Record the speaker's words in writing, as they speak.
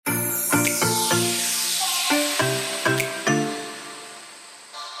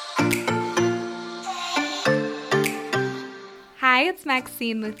it's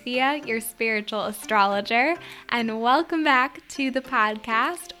Maxine Luthia, your spiritual astrologer, and welcome back to the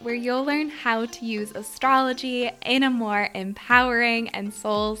podcast where you'll learn how to use astrology in a more empowering and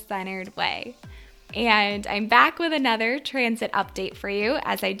soul-centered way. And I'm back with another transit update for you,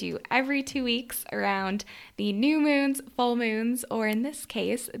 as I do every 2 weeks around the new moons, full moons, or in this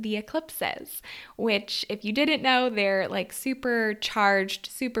case, the eclipses, which, if you didn't know, they're like super charged,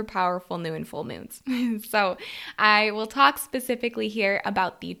 super powerful new and full moons. So I will talk specifically here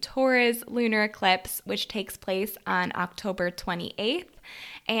about the Taurus lunar eclipse, which takes place on October 28th.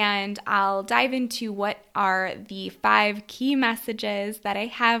 And I'll dive into what are the 5 key messages that I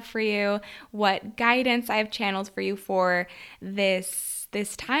have for you, what guidance I've channeled for you for this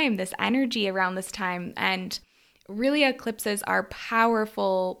time, this energy around this time. And really, eclipses are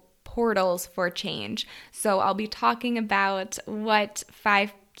powerful portals for change. So I'll be talking about what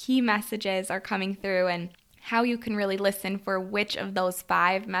 5 key messages are coming through and how you can really listen for which of those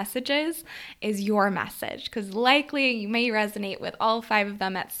 5 messages is your message. Because likely you may resonate with all 5 of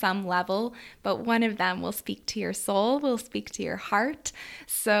them at some level, but one of them will speak to your soul, will speak to your heart.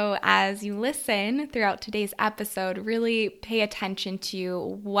 So as you listen throughout today's episode, really pay attention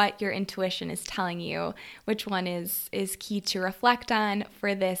to what your intuition is telling you, which one is key to reflect on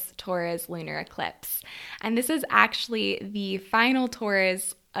for this Taurus lunar eclipse. And this is actually the final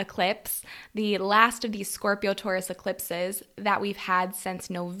Taurus eclipse, the last of these Scorpio Taurus eclipses that we've had since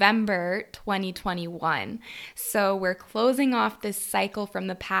November 2021. So we're closing off this cycle from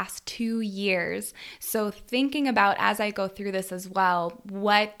the past 2 years. So thinking about, as I go through this as well,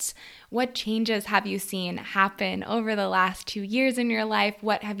 what changes have you seen happen over the last 2 years in your life?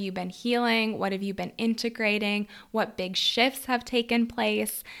 What have you been healing? What have you been integrating? What big shifts have taken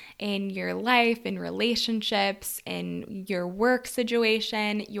place in your life, in relationships, in your work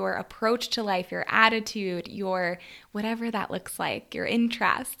situation, your approach to life, your attitude, your whatever that looks like, your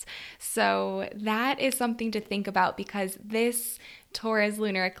interests. So that is something to think about, because this Taurus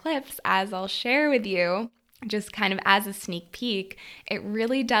lunar eclipse, as I'll share with you, just kind of as a sneak peek, it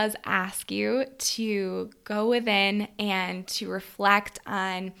really does ask you to go within and to reflect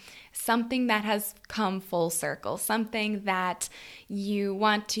on something that has come full circle, something that you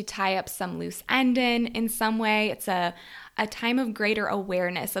want to tie up some loose end in some way. It's a time of greater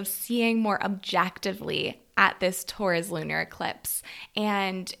awareness, of seeing more objectively at this Taurus lunar eclipse.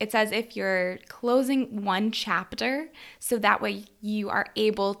 And it's as if you're closing one chapter, so that way you are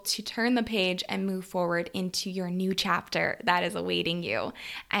able to turn the page and move forward into your new chapter that is awaiting you.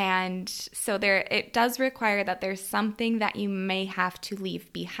 And so it does require that there's something that you may have to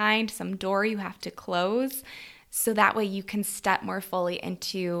leave behind, some door you have to close, so that way you can step more fully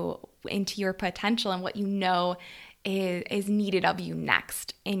into your potential and what you know is needed of you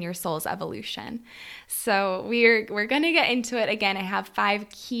next in your soul's evolution. So we're going to get into it. Again, I have 5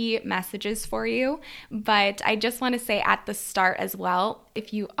 key messages for you, but I just want to say at the start as well,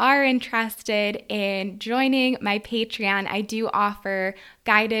 if you are interested in joining my Patreon, I do offer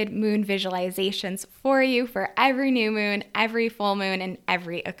guided moon visualizations for you for every new moon, every full moon, and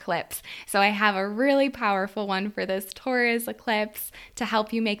every eclipse. So I have a really powerful one for this Taurus eclipse to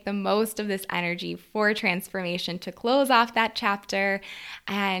help you make the most of this energy for transformation, to close off that chapter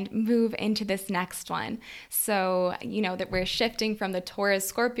and move into this next one. So, that we're shifting from the Taurus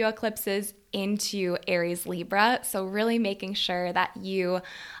Scorpio eclipses into Aries Libra. So really making sure that you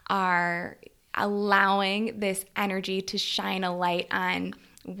are allowing this energy to shine a light on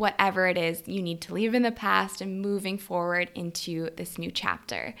whatever it is you need to leave in the past and moving forward into this new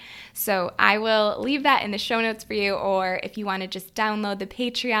chapter. So I will leave that in the show notes for you, or if you want to just download the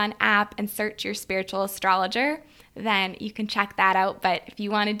Patreon app and search your spiritual astrologer, then you can check that out. But if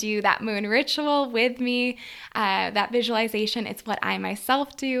you want to do that moon ritual with me, that visualization, it's what I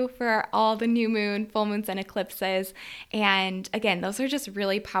myself do for all the new moon, full moons, and eclipses. And again, those are just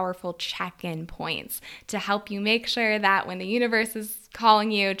really powerful check-in points to help you make sure that when the universe is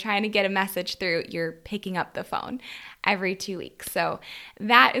calling you, trying to get a message through, you're picking up the phone every 2 weeks. So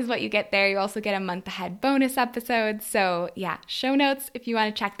that is what you get there. You also get a month ahead bonus episode. So yeah, show notes if you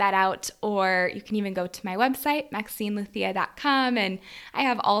want to check that out, or you can even go to my website, maxineluthia.com, and I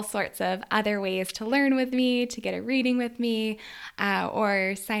have all sorts of other ways to learn with me, to get a reading with me,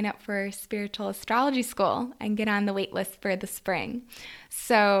 or sign up for spiritual astrology school and get on the wait list for the spring.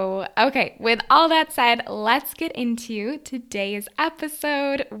 So, okay, with all that said, let's get into today's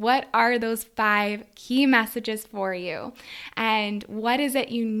episode. What are those 5 key messages for you? And what is it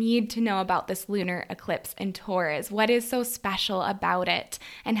you need to know about this lunar eclipse in Taurus? What is so special about it?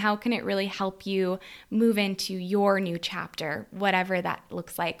 And how can it really help you move into your new chapter, whatever that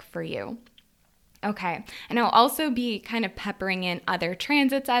looks like for you? Okay, and I'll also be kind of peppering in other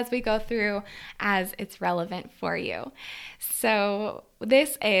transits as we go through as it's relevant for you. So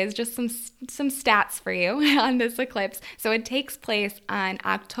this is just some stats for you on this eclipse. So it takes place on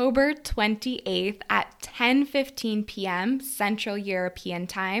October 28th at 10:15 p.m. Central European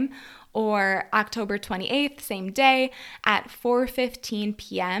Time, or October 28th, same day, at 4:15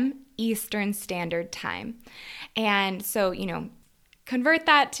 p.m. Eastern Standard Time. And so, convert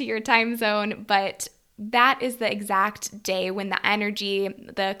that to your time zone, but that is the exact day when the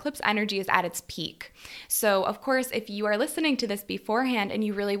eclipse energy is at its peak. So, of course, if you are listening to this beforehand and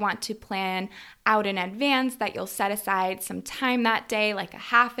you really want to plan out in advance that you'll set aside some time that day, like a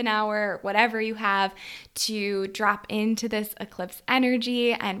half an hour or whatever you have, to drop into this eclipse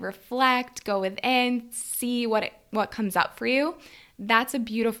energy and reflect, go within, see what comes up for you. That's a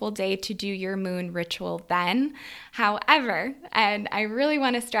beautiful day to do your moon ritual then. However, and I really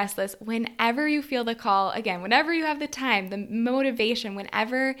want to stress this, whenever you feel the call, again, whenever you have the time, the motivation,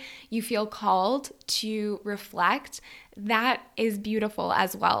 whenever you feel called to reflect, that is beautiful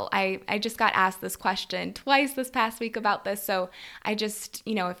as well. I just got asked this question twice this past week about this. So I just,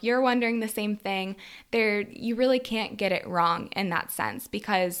 if you're wondering the same thing, you really can't get it wrong in that sense,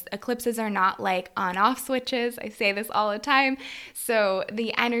 because eclipses are not like on-off switches. I say this all the time. So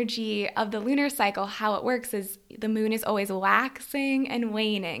the energy of the lunar cycle, how it works is the moon is always waxing and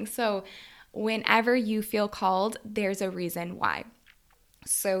waning. So whenever you feel called, there's a reason why.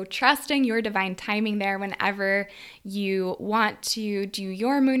 So trusting your divine timing there whenever you want to do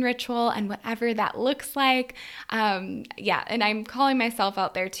your moon ritual and whatever that looks like. And I'm calling myself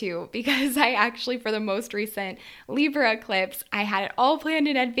out there too, because I actually, for the most recent Libra eclipse, I had it all planned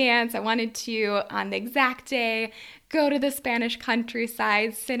in advance. I wanted to, on the exact day, go to the Spanish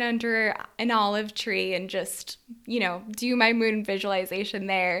countryside, sit under an olive tree and just, do my moon visualization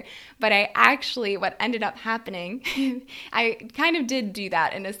there. But what ended up happening, I kind of did do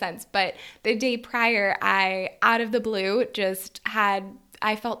that in a sense, but the day prior, out of the blue,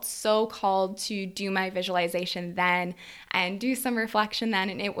 I felt so called to do my visualization then and do some reflection then,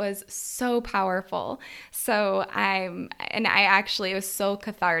 and it was so powerful. So it was so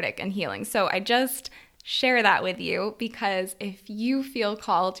cathartic and healing. So I just share that with you, because if you feel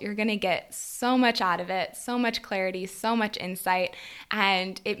called, you're going to get so much out of it, so much clarity, so much insight.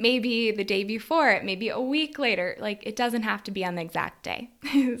 And it may be the day before, it may be a week later, like it doesn't have to be on the exact day.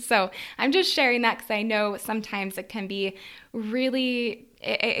 So I'm just sharing that because I know sometimes it can be really,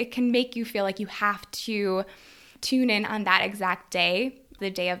 it can make you feel like you have to tune in on that exact day, the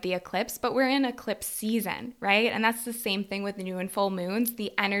day of the eclipse, but we're in eclipse season, right? And that's the same thing with new and full moons.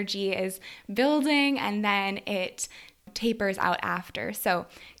 The energy is building and then it tapers out after. So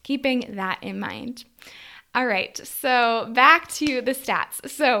keeping that in mind. All right, so back to the stats.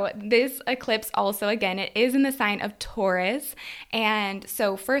 So this eclipse also, again, it is in the sign of Taurus. And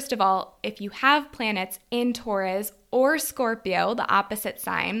so first of all, if you have planets in Taurus or Scorpio, the opposite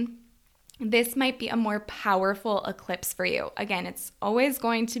sign, this might be a more powerful eclipse for you. Again, it's always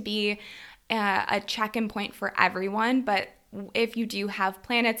going to be a check-in point for everyone, but if you do have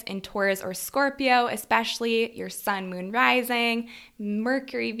planets in Taurus or Scorpio, especially your sun, moon, rising,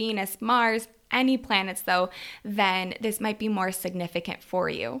 Mercury, Venus, Mars, any planets though, then this might be more significant for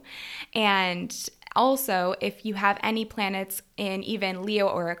you. And also, if you have any planets in even Leo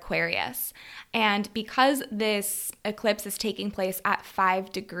or Aquarius. And because this eclipse is taking place at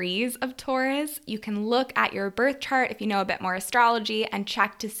 5 degrees of Taurus, you can look at your birth chart if you know a bit more astrology and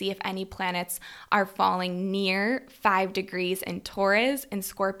check to see if any planets are falling near 5 degrees in Taurus, in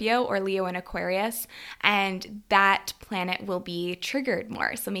Scorpio, or Leo and Aquarius, and that planet will be triggered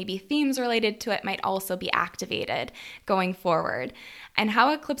more. So maybe themes related to it might also be activated going forward. And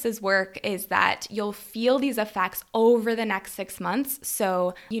how eclipses work is that you'll feel these effects over the next 6 months.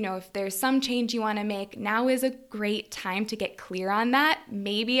 So, if there's some change you want to make, now is a great time to get clear on that.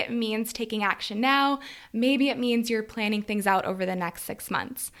 Maybe it means taking action now. Maybe it means you're planning things out over the next 6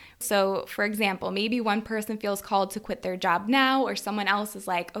 months. So, for example, maybe one person feels called to quit their job now, or someone else is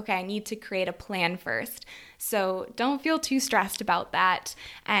like, okay, I need to create a plan first. So don't feel too stressed about that.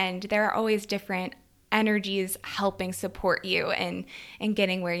 And there are always different energies helping support you in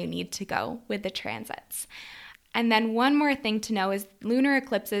getting where you need to go with the transits. And then one more thing to know is lunar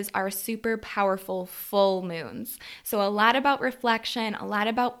eclipses are super powerful full moons. So a lot about reflection, a lot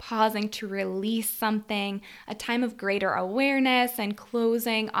about pausing to release something, a time of greater awareness and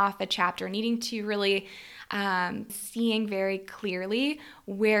closing off a chapter, needing to really seeing very clearly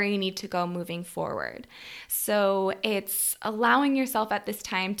where you need to go moving forward. So it's allowing yourself at this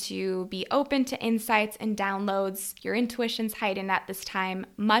time to be open to insights and downloads. Your intuition's heightened at this time,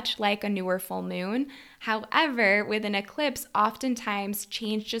 much like a newer full moon. However, with an eclipse, oftentimes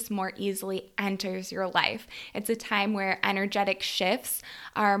change just more easily enters your life. It's a time where energetic shifts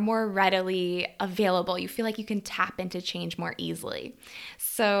are more readily available. You feel like you can tap into change more easily.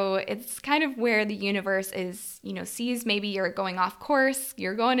 So it's kind of where the universe is, sees maybe you're going off course,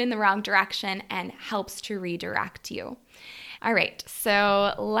 you're going in the wrong direction, and helps to redirect you. All right,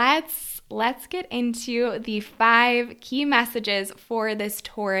 so let's get into the 5 key messages for this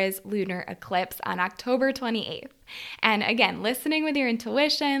Taurus lunar eclipse on October 28th. And again, listening with your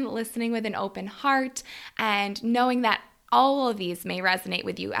intuition, listening with an open heart, and knowing that all of these may resonate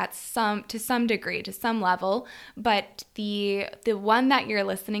with you to some degree, to some level, but the one that you're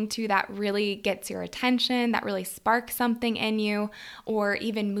listening to that really gets your attention, that really sparks something in you, or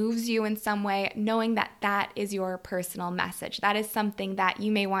even moves you in some way, knowing that that is your personal message. That is something that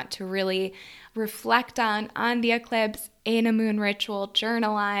you may want to really reflect on the eclipse, in a moon ritual,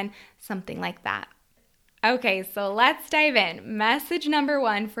 journal on, something like that. Okay, so let's dive in. Message number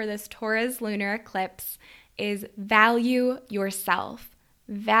 1 for this Taurus lunar eclipse is value yourself.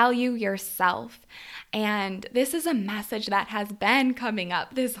 Value yourself. And this is a message that has been coming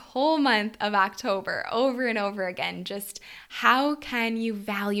up this whole month of October over and over again. Just how can you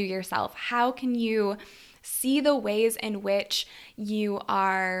value yourself? How can you see the ways in which you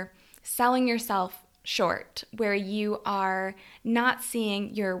are selling yourself short, where you are not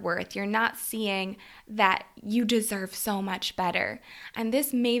seeing your worth, you're not seeing that you deserve so much better. And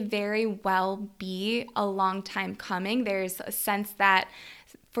this may very well be a long time coming. There's a sense that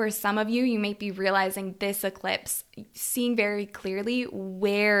for some of you, you may be realizing this eclipse, seeing very clearly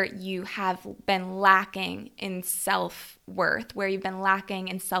where you have been lacking in self-worth, where you've been lacking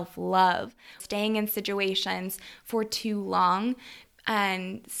in self-love, staying in situations for too long,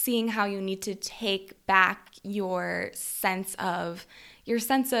 and seeing how you need to take back your sense of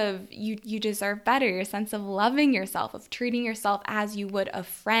you deserve better, your sense of loving yourself, of treating yourself as you would a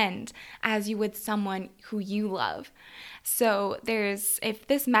friend, as you would someone who you love. So if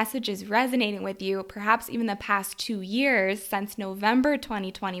this message is resonating with you, perhaps even the past 2 years since November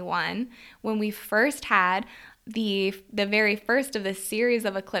 2021, when we first had the very first of the series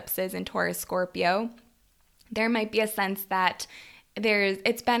of eclipses in Taurus Scorpio, there might be a sense that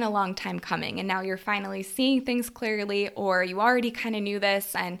it's been a long time coming, and now you're finally seeing things clearly, or you already kind of knew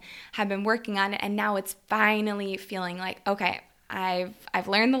this and have been working on it, and now it's finally feeling like, okay, I've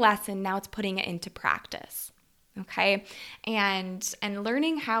learned the lesson, now it's putting it into practice. Okay? And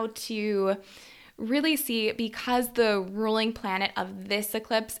learning how to really see, because the ruling planet of this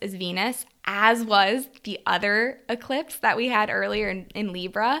eclipse is Venus, as was the other eclipse that we had earlier in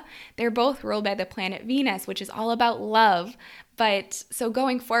Libra. They're both ruled by the planet Venus, which is all about love. But so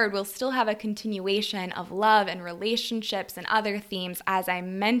going forward, we'll still have a continuation of love and relationships and other themes, as I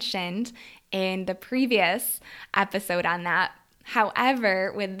mentioned in the previous episode on that.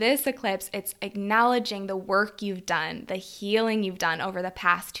 However, with this eclipse, it's acknowledging the work you've done, the healing you've done over the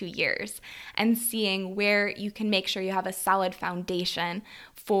past 2 years, and seeing where you can make sure you have a solid foundation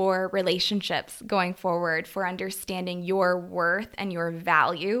for relationships going forward, for understanding your worth and your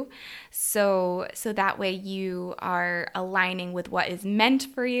value. So that way you are aligning with what is meant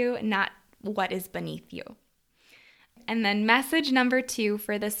for you, not what is beneath you. And then message number 2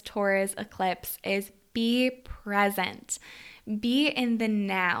 for this Taurus eclipse is be present. Be in the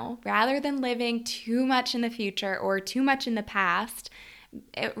now rather than living too much in the future or too much in the past.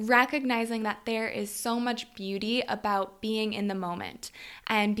 Recognizing that there is so much beauty about being in the moment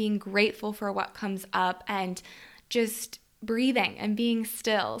and being grateful for what comes up and just breathing and being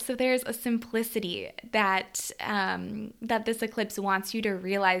still. So there's a simplicity that this eclipse wants you to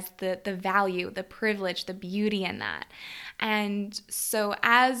realize the value, the privilege, the beauty in that. And so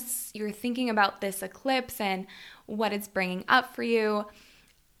as you're thinking about this eclipse and what it's bringing up for you,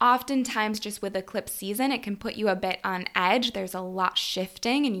 oftentimes just with eclipse season, it can put you a bit on edge. There's a lot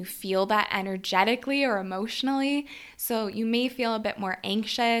shifting and you feel that energetically or emotionally. So you may feel a bit more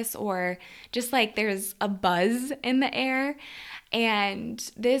anxious or just like there's a buzz in the air. And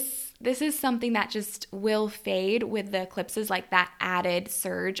this is something that just will fade with the eclipses, like that added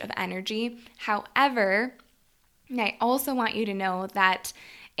surge of energy. However, I also want you to know that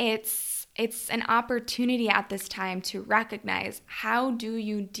it's it's an opportunity at this time to recognize, how do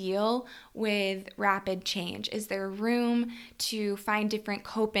you deal with rapid change? Is there room to find different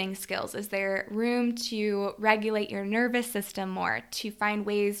coping skills? Is there room to regulate your nervous system more, to find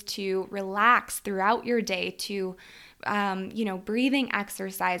ways to relax throughout your day, to breathing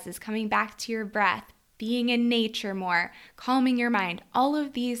exercises, coming back to your breath, being in nature more, calming your mind, all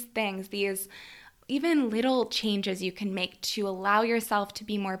of these things, these even little changes you can make to allow yourself to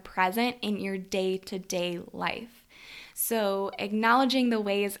be more present in your day-to-day life. So acknowledging the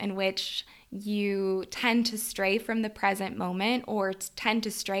ways in which you tend to stray from the present moment, or tend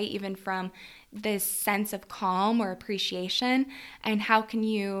to stray even from this sense of calm or appreciation, and how can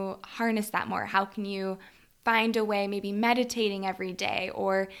you harness that more? How can you find a way, maybe meditating every day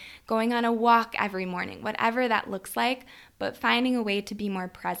or going on a walk every morning, whatever that looks like, but finding a way to be more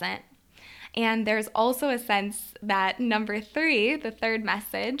present. And there's also a sense that number 3, the third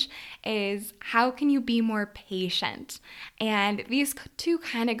message, is how can you be more patient? And these two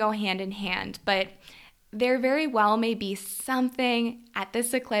kind of go hand in hand, but there very well may be something at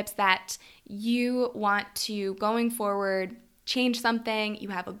this eclipse that you want to, going forward, change something. You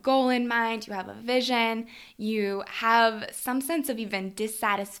have a goal in mind, you have a vision, you have some sense of even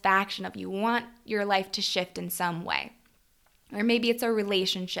dissatisfaction of you want your life to shift in some way. Or maybe it's a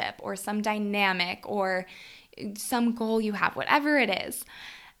relationship or some dynamic or some goal you have, whatever it is.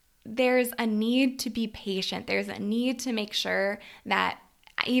 There's a need to be patient. There's a need to make sure that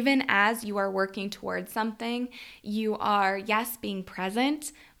even as you are working towards something, you are, yes, being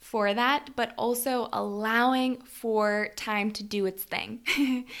present for that, but also allowing for time to do its thing.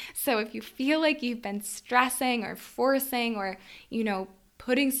 So if you feel like you've been stressing or forcing or,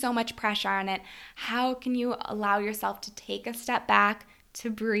 putting so much pressure on it, how can you allow yourself to take a step back,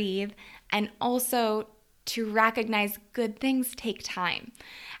 to breathe, and also to recognize good things take time?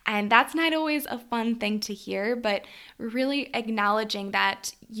 And that's not always a fun thing to hear, but really acknowledging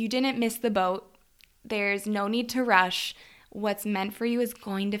that you didn't miss the boat. There's no need to rush. What's meant for you is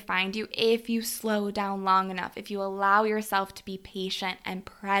going to find you if you slow down long enough, if you allow yourself to be patient and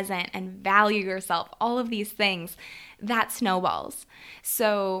present and value yourself, all of these things, that snowballs.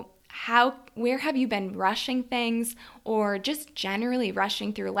 So where have you been rushing things, or just generally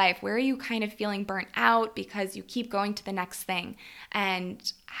rushing through life? Where are you kind of feeling burnt out because you keep going to the next thing?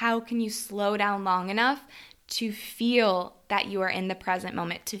 And how can you slow down long enough to feel that you are in the present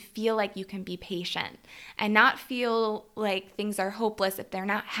moment, to feel like you can be patient and not feel like things are hopeless if they're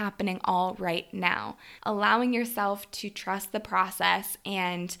not happening all right now? Allowing yourself to trust the process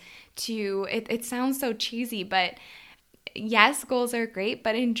and it sounds so cheesy, but yes, goals are great,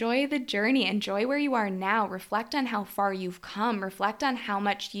 but enjoy the journey. Enjoy where you are now. Reflect on how far you've come. Reflect on how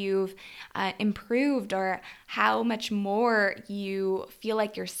much you've improved, or how much more you feel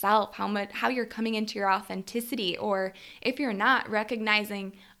like yourself, how you're coming into your authenticity. Or if you're not,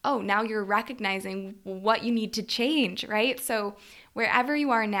 recognizing, now you're recognizing what you need to change, right? So wherever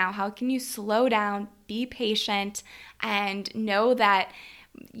you are now, how can you slow down, be patient, and know that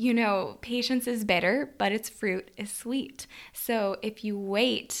patience is bitter, but its fruit is sweet. So if you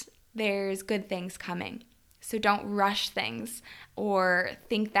wait, there's good things coming. So don't rush things or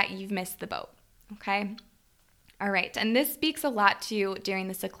think that you've missed the boat, okay? All right, and this speaks a lot to, during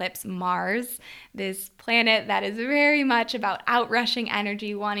this eclipse, Mars, this planet that is very much about outrushing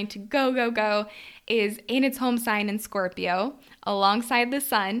energy, wanting to go, go, go, is in its home sign in Scorpio, alongside the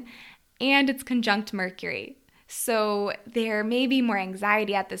sun, and it's conjunct Mercury. So there may be more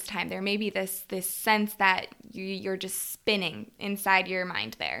anxiety at this time. There may be this sense that you're just spinning inside your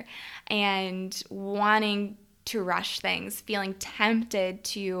mind there and wanting to rush things, feeling tempted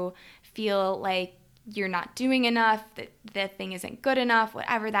to feel like you're not doing enough, that the thing isn't good enough,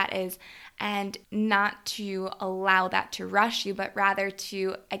 whatever that is, and not to allow that to rush you, but rather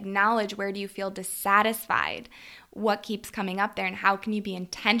to acknowledge, where do you feel dissatisfied? What keeps coming up there, and how can you be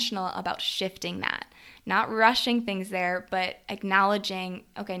intentional about shifting that? Not rushing things there, but acknowledging,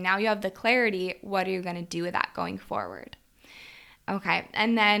 okay, now you have the clarity, what are you going to do with that going forward? Okay,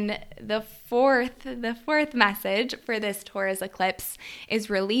 and then the fourth message for this Taurus eclipse is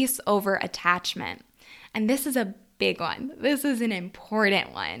release over attachment. And this is a big one. This is an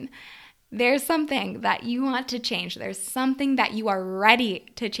important one. There's something that you want to change. There's something that you are ready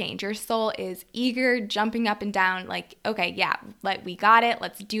to change. Your soul is eager, jumping up and down, like, okay, yeah, we got it.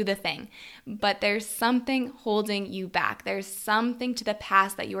 Let's do the thing. But there's something holding you back. There's something to the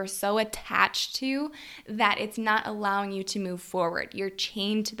past that you are so attached to that it's not allowing you to move forward. You're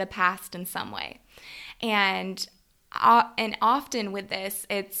chained to the past in some way. And often with this,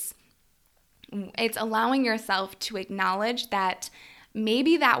 it's allowing yourself to acknowledge that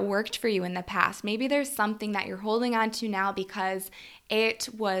maybe that worked for you in the past. Maybe there's something that you're holding on to now because it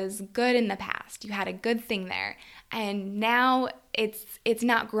was good in the past. You had a good thing there. And now it's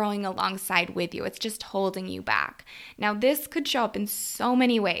not growing alongside with you. It's just holding you back. Now, this could show up in so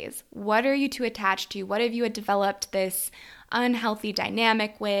many ways. What are you too attached to? What have you developed this unhealthy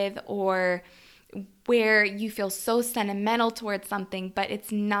dynamic with, or where you feel so sentimental towards something, but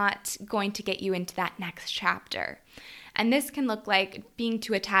it's not going to get you into that next chapter? And this can look like being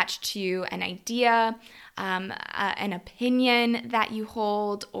too attached to an idea, an opinion that you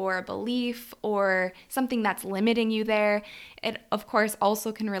hold, or a belief, or something that's limiting you there. It, of course,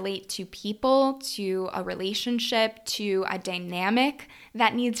 also can relate to people, to a relationship, to a dynamic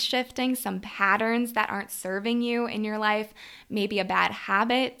that needs shifting, some patterns that aren't serving you in your life, maybe a bad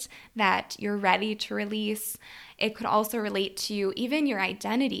habit that you're ready to release. It could also relate to even your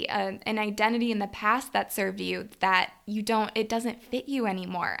identity, an identity in the past that served you that it doesn't fit you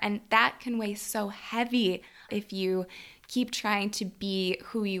anymore. And that can weigh so heavy if you keep trying to be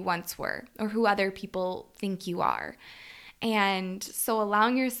who you once were or who other people think you are. And so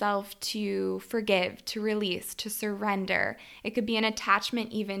allowing yourself to forgive, to release, to surrender. It could be an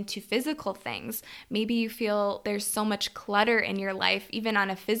attachment even to physical things. Maybe you feel there's so much clutter in your life, even on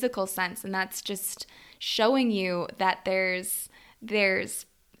a physical sense, and that's just showing you that there's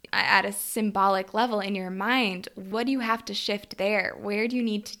at a symbolic level in your mind, what do you have to shift there? Where do you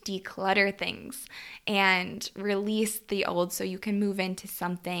need to declutter things and release the old so you can move into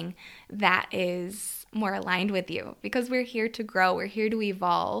something that is more aligned with you? Because we're here to grow, we're here to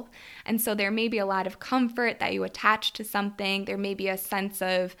evolve. And so there may be a lot of comfort that you attach to something. There may be a sense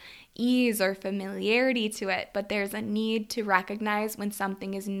of ease or familiarity to it, but there's a need to recognize when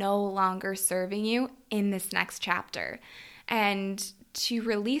something is no longer serving you in this next chapter. And to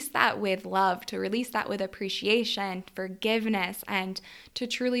release that with love, to release that with appreciation, forgiveness, and to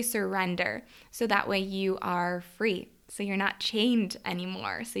truly surrender. So that way you are free. So you're not chained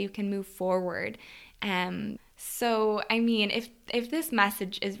anymore. So you can move forward. So, I mean, if this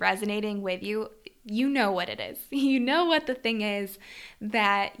message is resonating with you, you know what it is. You know what the thing is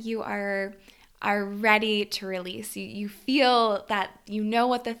that you are ready to release. You feel that you know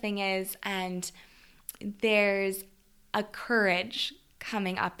what the thing is, and there's a courage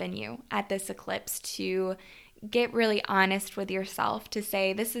coming up in you at this eclipse to get really honest with yourself, to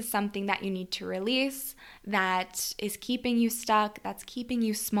say this is something that you need to release, that is keeping you stuck, that's keeping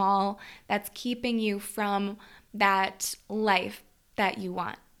you small, that's keeping you from that life that you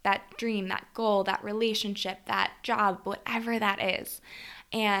want, that dream, that goal, that relationship, that job, whatever that is.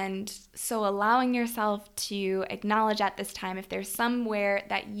 And so allowing yourself to acknowledge at this time if there's somewhere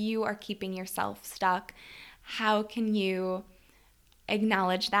that you are keeping yourself stuck, how can you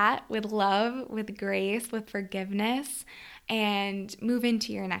acknowledge that with love, with grace, with forgiveness, and move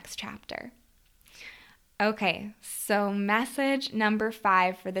into your next chapter? Okay, so message number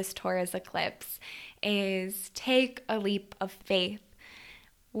 5 for this Taurus eclipse is take a leap of faith.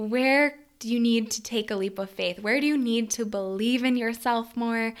 Where do you need to take a leap of faith? Where do you need to believe in yourself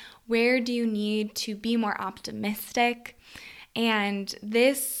more? Where do you need to be more optimistic? And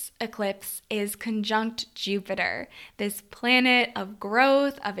this eclipse is conjunct Jupiter, this planet of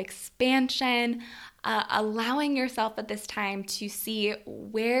growth, of expansion, allowing yourself at this time to see,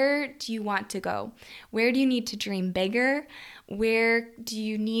 where do you want to go? Where do you need to dream bigger? Where do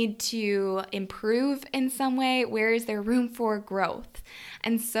you need to improve in some way? Where is there room for growth?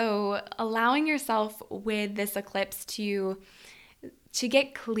 And so allowing yourself with this eclipse to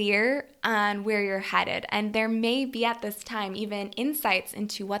get clear on where you're headed. And there may be at this time even insights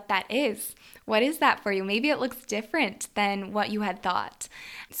into what that is. What is that for you? Maybe it looks different than what you had thought.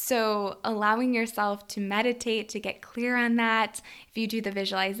 So allowing yourself to meditate, to get clear on that. If you do the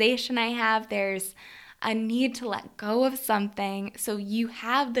visualization I have, there's a need to let go of something so you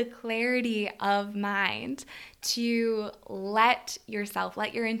have the clarity of mind to let yourself,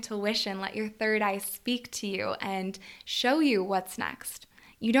 let your intuition, let your third eye speak to you and show you what's next.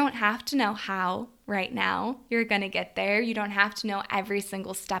 You don't have to know how right now you're going to get there. You don't have to know every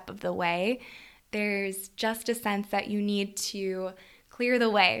single step of the way. There's just a sense that you need to clear the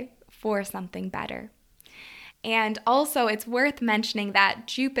way for something better. And also, it's worth mentioning that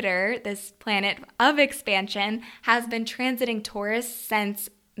Jupiter, this planet of expansion, has been transiting Taurus since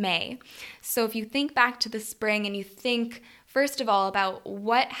May. So if you think back to the spring and you think, first of all, about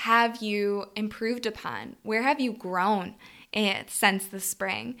what have you improved upon? Where have you grown since the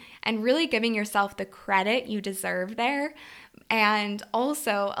spring? And really giving yourself the credit you deserve there. And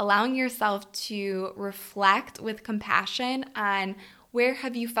also allowing yourself to reflect with compassion on where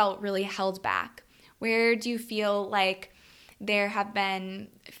have you felt really held back? Where do you feel like there have been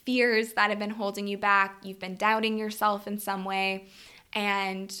fears that have been holding you back, you've been doubting yourself in some way,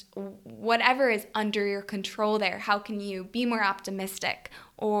 and whatever is under your control there, how can you be more optimistic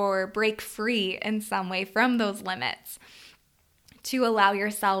or break free in some way from those limits to allow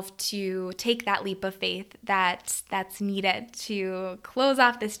yourself to take that leap of faith that's needed to close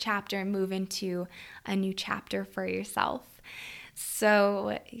off this chapter and move into a new chapter for yourself.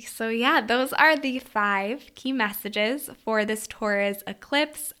 So yeah, those are the 5 key messages for this Taurus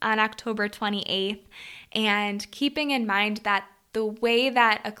eclipse on October 28th. And keeping in mind that the way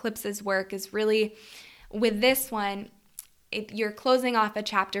that eclipses work is really, with this one, you're closing off a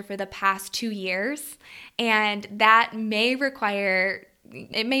chapter for the past 2 years, and that may require,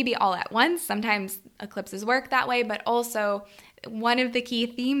 it may be all at once. Sometimes eclipses work that way, but also one of the key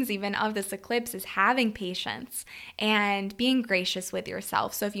themes even of this eclipse is having patience and being gracious with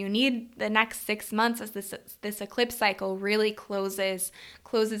yourself. So if you need the next 6 months as this eclipse cycle really closes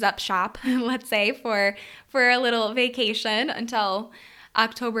up shop, let's say, for a little vacation until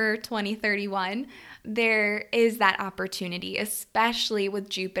October 2031, there is that opportunity, especially with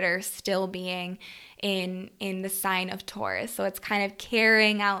Jupiter still being in the sign of Taurus. So it's kind of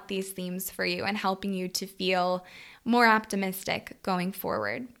carrying out these themes for you and helping you to feel more optimistic going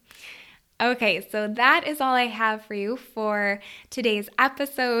forward. Okay, so that is all I have for you for today's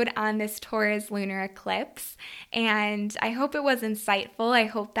episode on this Taurus lunar eclipse. And I hope it was insightful. I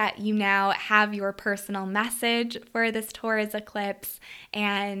hope that you now have your personal message for this Taurus eclipse.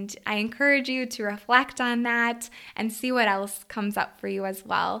 And I encourage you to reflect on that and see what else comes up for you as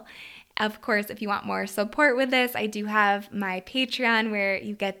well. Of course, if you want more support with this, I do have my Patreon where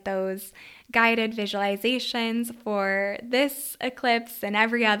you get those guided visualizations for this eclipse and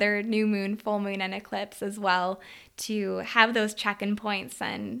every other new moon, full moon, and eclipse as well, to have those check-in points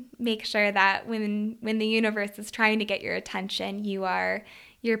and make sure that when the universe is trying to get your attention,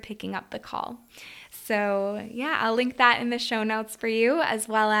 you're picking up the call. So yeah, I'll link that in the show notes for you, as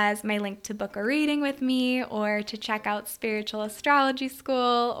well as my link to book a reading with me or to check out Spiritual Astrology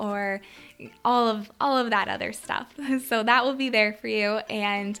School or all of that other stuff. So that will be there for you.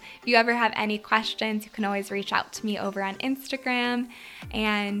 And if you ever have any questions, you can always reach out to me over on Instagram.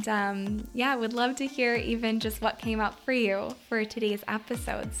 And yeah, would love to hear even just what came up for you for today's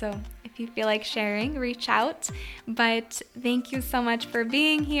episode. So if you feel like sharing, reach out. But thank you so much for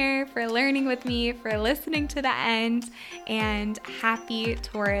being here, for learning with me, for listening to the end, and happy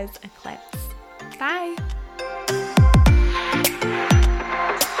Taurus eclipse. Bye.